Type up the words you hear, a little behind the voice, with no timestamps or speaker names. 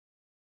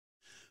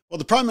Well,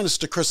 the Prime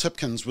Minister Chris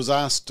Hipkins was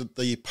asked at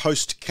the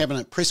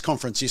post-cabinet press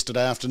conference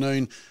yesterday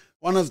afternoon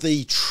one of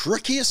the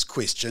trickiest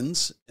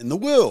questions in the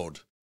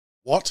world.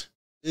 What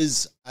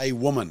is a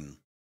woman?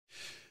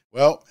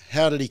 Well,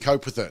 how did he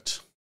cope with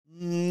it?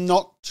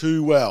 Not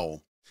too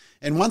well.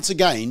 And once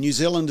again, New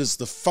Zealand is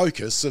the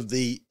focus of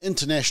the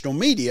international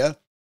media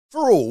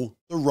for all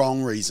the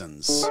wrong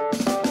reasons.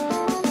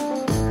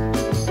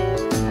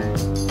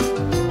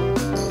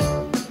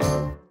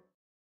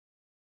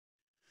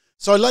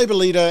 So Labour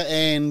leader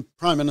and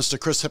Prime Minister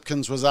Chris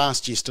Hipkins was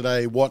asked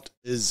yesterday, what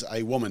is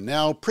a woman?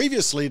 Now,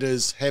 previous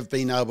leaders have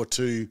been able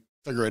to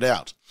figure it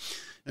out.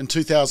 In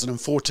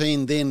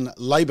 2014, then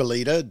Labour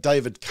leader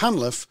David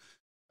Cunliffe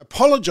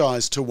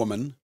apologised to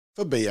women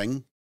for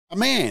being a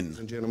man. Ladies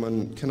and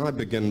gentlemen, can I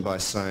begin by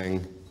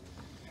saying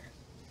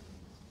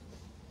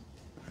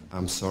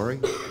I'm sorry?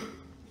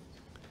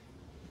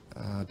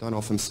 Don't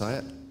often say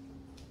it.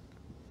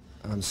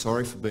 I'm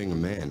sorry for being a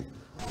man.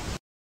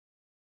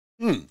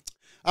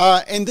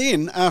 And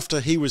then, after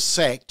he was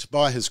sacked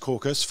by his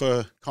caucus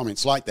for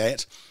comments like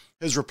that,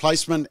 his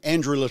replacement,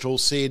 Andrew Little,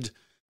 said,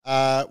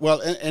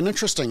 and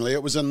interestingly,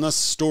 it was in this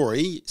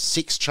story,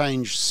 sex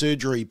change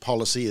surgery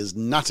policy is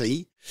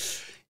nutty.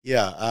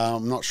 Yeah,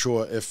 I'm not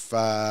sure if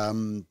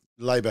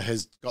Labour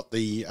has got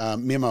the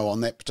memo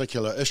on that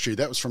particular issue.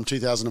 That was from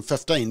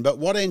 2015. But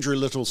what Andrew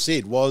Little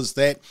said was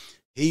that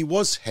he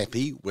was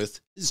happy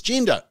with his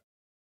gender,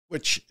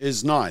 which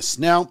is nice.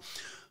 Now,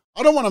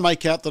 I don't want to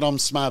make out that I'm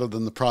smarter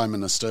than the Prime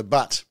Minister,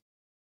 but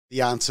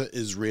the answer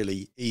is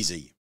really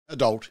easy.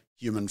 Adult,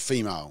 human,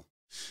 female.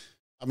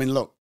 I mean,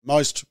 look,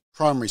 most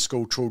primary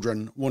school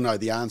children will know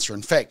the answer.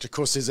 In fact, of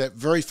course, there's that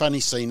very funny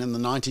scene in the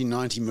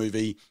 1990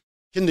 movie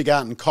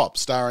Kindergarten Cop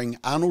starring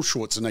Arnold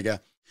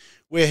Schwarzenegger,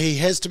 where he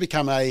has to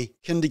become a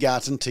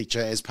kindergarten teacher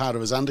as part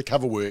of his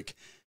undercover work,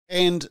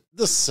 and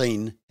this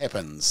scene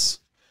happens.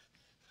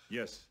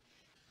 Yes.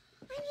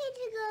 I need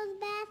to go to the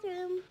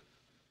bathroom.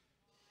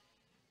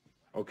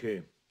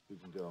 Okay, you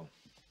can go.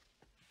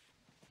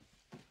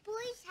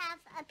 Boys have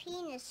a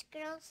penis,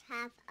 girls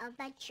have a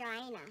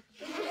vagina.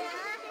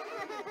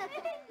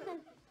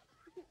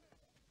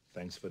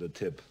 Thanks for the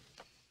tip.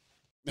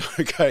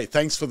 Okay,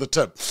 thanks for the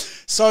tip.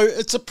 So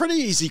it's a pretty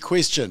easy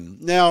question.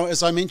 Now,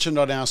 as I mentioned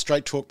on our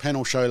Straight Talk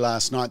panel show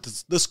last night,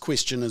 this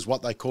question is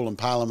what they call in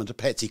Parliament a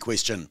patsy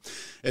question.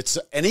 It's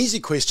an easy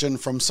question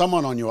from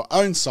someone on your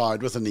own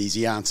side with an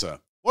easy answer.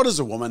 What is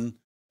a woman?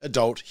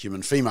 Adult,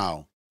 human,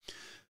 female.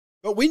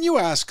 But when you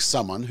ask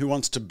someone who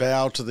wants to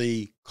bow to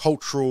the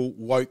cultural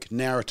woke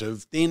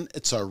narrative, then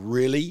it's a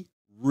really,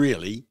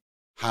 really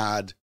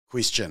hard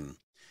question.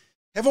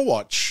 Have a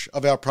watch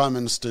of our Prime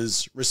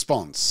Minister's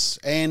response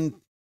and,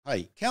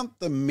 hey, count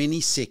the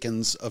many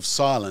seconds of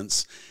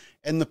silence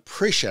and the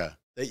pressure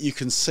that you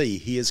can see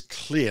he is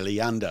clearly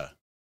under.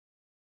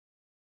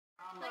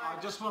 I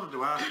just wanted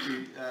to ask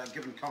you,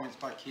 given comments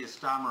by Keir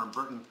Starmer in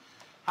Britain,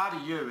 how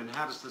do you and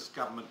how does this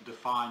government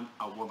define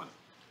a woman?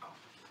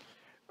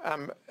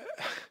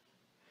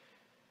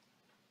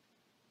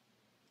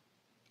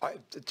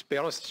 To be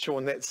honest,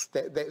 Sean,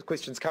 that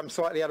question's come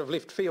slightly out of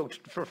left field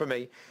for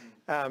me.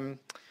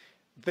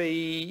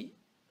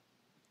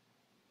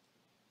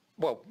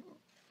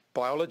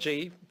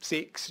 Biology,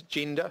 sex,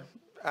 gender.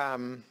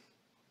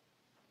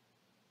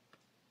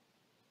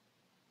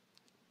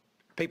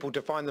 People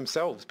define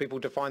themselves. People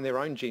define their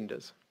own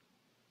genders.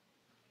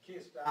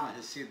 Keir Starmer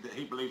has said that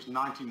he believes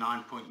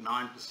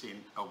 99.9%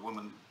 of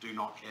women do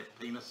not have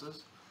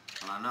penises.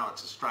 And I know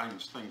it's a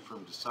strange thing for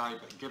him to say,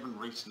 but given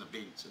recent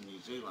events in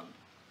New Zealand,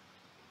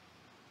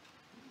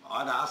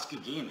 I'd ask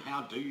again,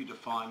 how do you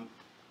define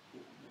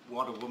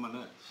what a woman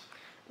is?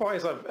 Well,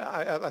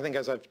 I think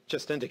as I've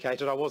just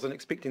indicated, I wasn't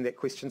expecting that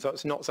question, so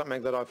it's not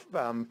something that I've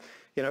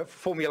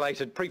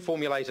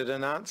pre-formulated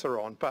an answer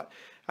on. But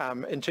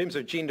in terms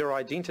of gender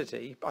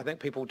identity, I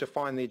think people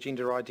define their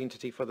gender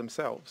identity for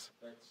themselves.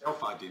 That's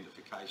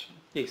self-identification.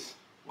 Yes.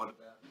 What about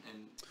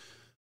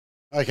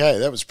Okay,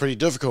 that was pretty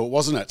difficult,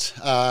 wasn't it?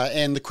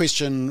 And the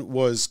question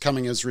was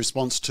coming as a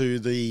response to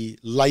the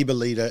Labour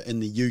leader in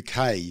the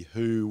UK,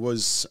 who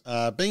was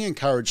being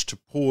encouraged to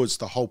pause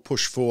the whole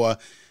push for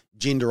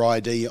gender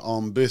ID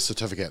on birth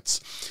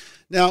certificates.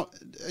 Now,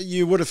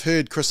 you would have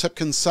heard Chris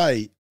Hipkins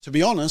say, to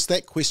be honest,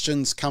 that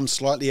question's come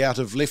slightly out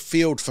of left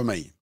field for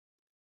me.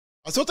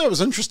 I thought that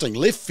was interesting.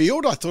 Left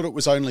field? I thought it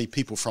was only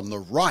people from the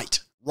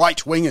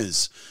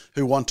right-wingers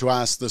who want to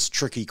ask this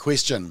tricky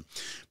question.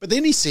 But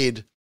then he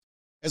said,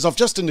 as I've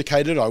just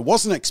indicated, I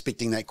wasn't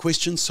expecting that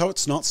question, so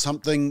it's not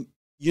something,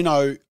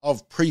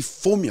 I've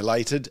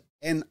pre-formulated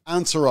an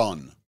answer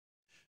on.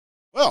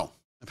 Well,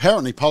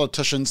 apparently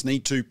politicians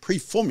need to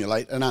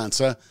pre-formulate an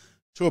answer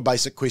to a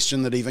basic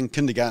question that even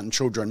kindergarten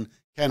children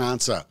can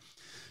answer.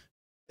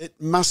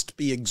 It must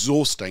be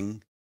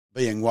exhausting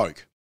being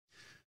woke.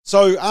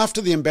 So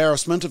after the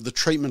embarrassment of the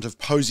treatment of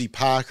Posey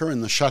Parker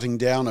and the shutting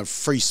down of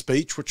free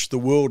speech, which the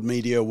world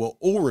media were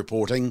all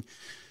reporting,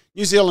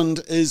 New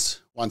Zealand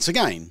is once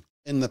again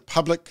in the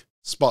public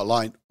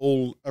spotlight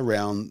all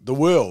around the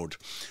world.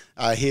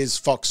 Here's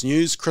Fox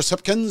News. Chris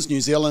Hipkins,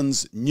 New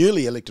Zealand's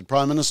newly elected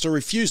Prime Minister,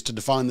 refused to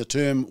define the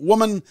term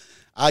woman,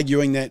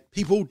 arguing that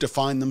people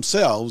define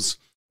themselves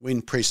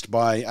when pressed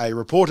by a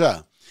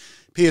reporter.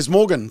 Piers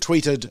Morgan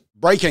tweeted,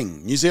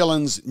 "Breaking, New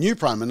Zealand's new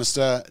Prime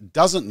Minister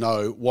doesn't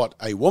know what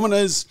a woman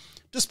is,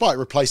 despite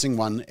replacing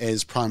one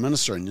as Prime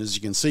Minister." And as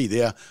you can see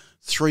there,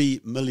 3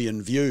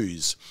 million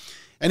views.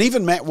 And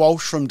even Matt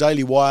Walsh from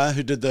Daily Wire,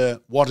 who did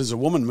the What is a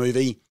Woman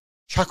movie,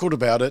 chuckled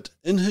about it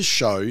in his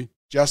show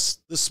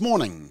just this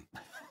morning.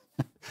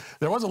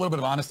 There was a little bit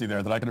of honesty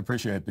there that I can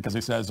appreciate, because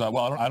he says, well,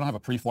 I don't have a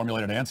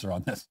pre-formulated answer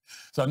on this.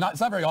 So it's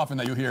not very often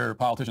that you hear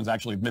politicians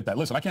actually admit that.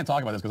 Listen, I can't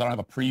talk about this because I don't have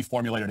a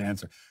pre-formulated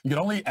answer. You can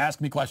only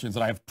ask me questions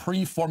that I have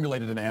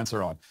pre-formulated an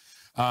answer on.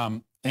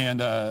 You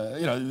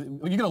know,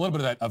 you get a little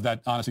bit of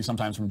that honesty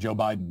sometimes from Joe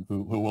Biden,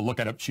 who will look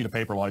at a sheet of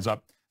paper while he's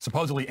up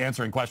supposedly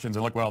answering questions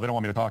and look, well, they don't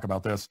want me to talk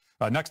about this.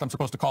 Next, I'm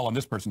supposed to call on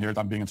this person here.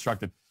 I'm being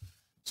instructed.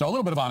 So a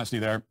little bit of honesty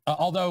there,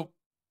 although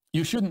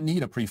you shouldn't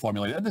need a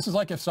pre-formulated. This is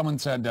like if someone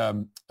said,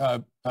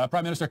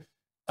 Prime Minister,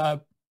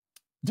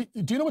 do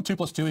you know what 2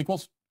 + 2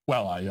 equals?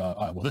 Well,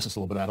 well, this is a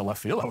little bit out of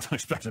left field. I wasn't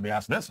expecting to be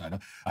asked this.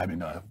 I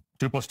mean,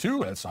 2 +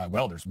 2, it's,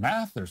 well, there's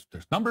math, there's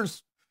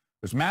numbers,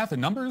 there's math and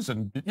numbers,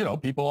 and, you know,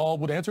 people all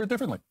would answer it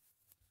differently.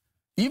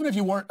 Even if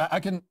you weren't, I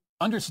can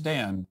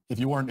understand if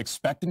you weren't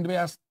expecting to be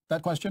asked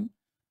that question,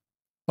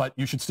 but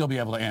you should still be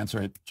able to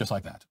answer it just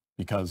like that,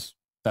 because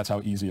that's how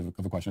easy of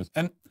a question is.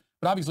 But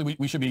obviously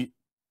we should be,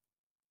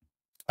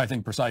 I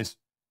think, precise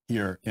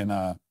here in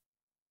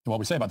what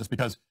we say about this,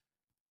 because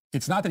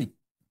it's not that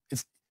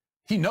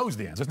he knows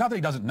the answer. It's not that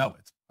he doesn't know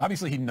it.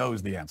 Obviously, he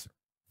knows the answer.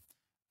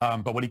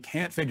 But what he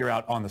can't figure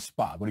out on the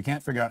spot, what he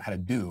can't figure out how to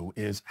do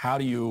is how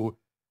do you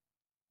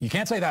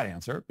can't say that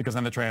answer, because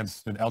then the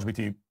trans and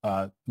LGBT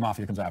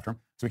mafia comes after him.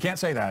 So he can't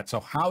say that. So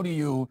how do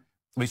you,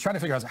 what he's trying to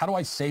figure out is, how do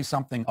I say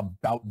something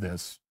about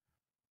this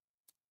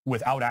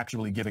without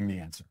actually giving the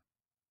answer?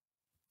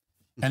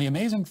 And the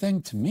amazing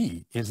thing to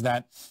me is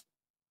that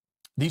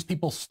these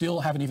people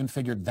still haven't even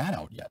figured that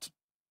out yet.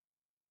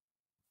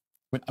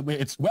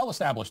 It's well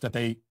established that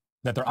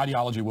their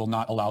ideology will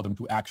not allow them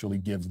to actually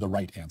give the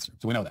right answer.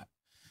 So we know that.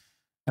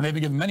 And they've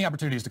been given many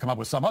opportunities to come up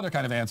with some other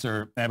kind of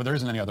answer, but there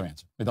isn't any other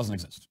answer. It doesn't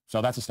exist.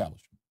 So that's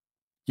established.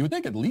 You would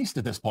think at least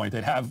at this point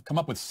they'd have come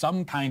up with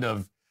some kind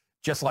of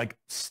just like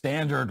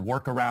standard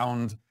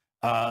workaround.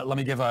 Let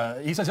me give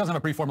he says he doesn't have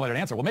a pre-formulated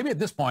answer. Well, maybe at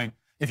this point,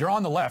 if you're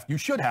on the left, you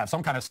should have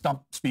some kind of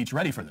stump speech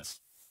ready for this.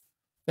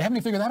 They haven't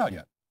even figured that out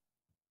yet.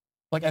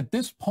 Like, at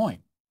this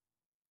point,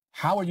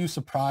 how are you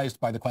surprised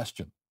by the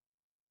question?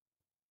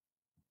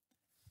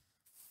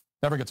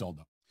 Never gets old,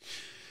 though.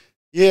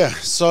 Yeah,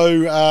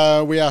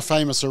 so we are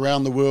famous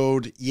around the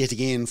world yet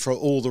again for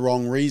all the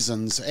wrong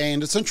reasons.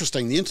 And it's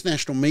interesting, the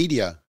international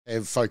media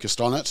have focused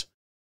on it,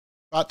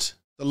 but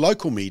the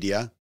local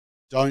media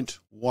don't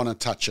want to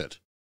touch it.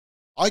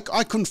 I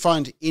couldn't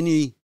find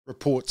any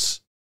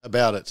reports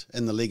about it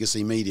in the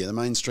legacy media, the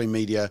mainstream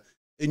media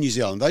in New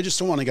Zealand. They just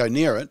don't want to go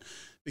near it,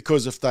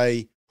 because if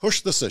they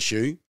push this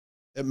issue,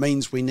 it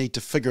means we need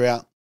to figure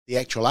out the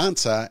actual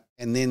answer,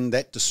 and then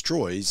that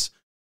destroys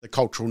the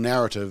cultural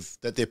narrative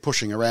that they're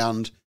pushing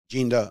around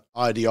gender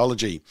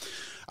ideology.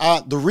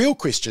 The real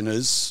question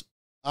is,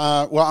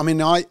 well, I mean,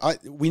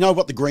 we know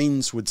what the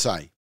Greens would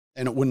say,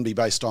 and it wouldn't be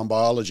based on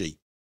biology.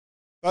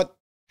 But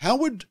how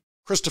would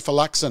Christopher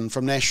Luxon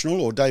from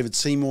National or David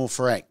Seymour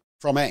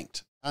from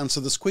ACT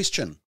answer this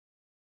question?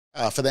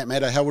 For that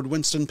matter, how would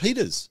Winston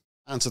Peters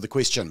answer the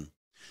question?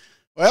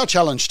 Well, our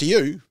challenge to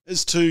you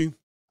is to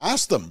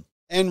ask them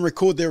and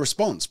record their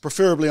response,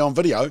 preferably on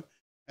video,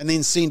 and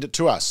then send it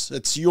to us.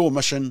 It's your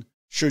mission,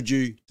 should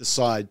you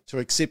decide to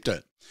accept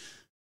it.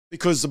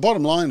 Because the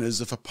bottom line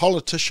is, if a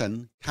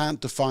politician can't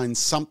define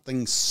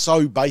something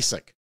so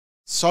basic,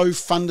 so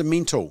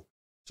fundamental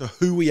to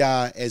who we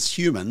are as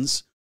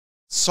humans,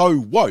 so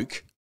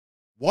woke,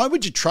 why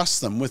would you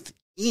trust them with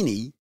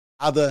any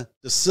other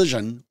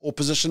decision or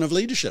position of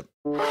leadership?